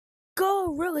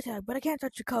Oh, Real Attack, but I can't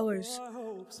touch the colors.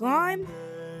 Lime,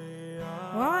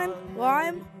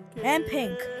 lime, and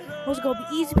pink. Those are gonna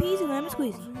be easy peasy, lemon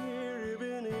squeezy.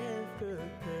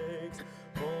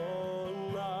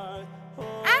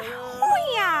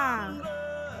 Ahoy!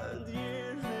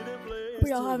 Hope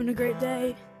y'all having a great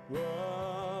day.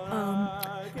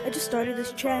 I just started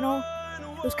this channel.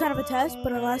 It was kind of a test,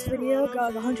 but our last video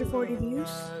got like 140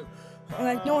 views. And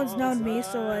like no one's known me,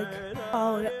 so like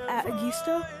at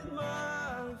Agista.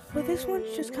 But this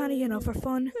one's just kind of, for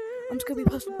fun. I'm just gonna be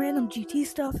posting random GT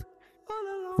stuff.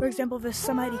 For example, this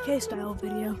some IDK style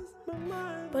video.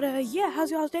 But yeah,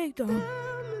 how's y'all's day going?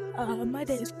 My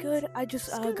day is good. I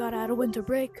just got out of winter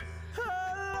break.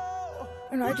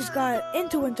 And I just got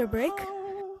into winter break.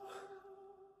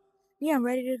 Yeah, I'm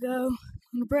ready to go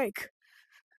on a break.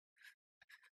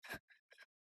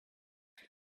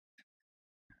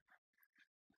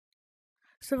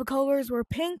 So the colors were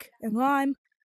pink and lime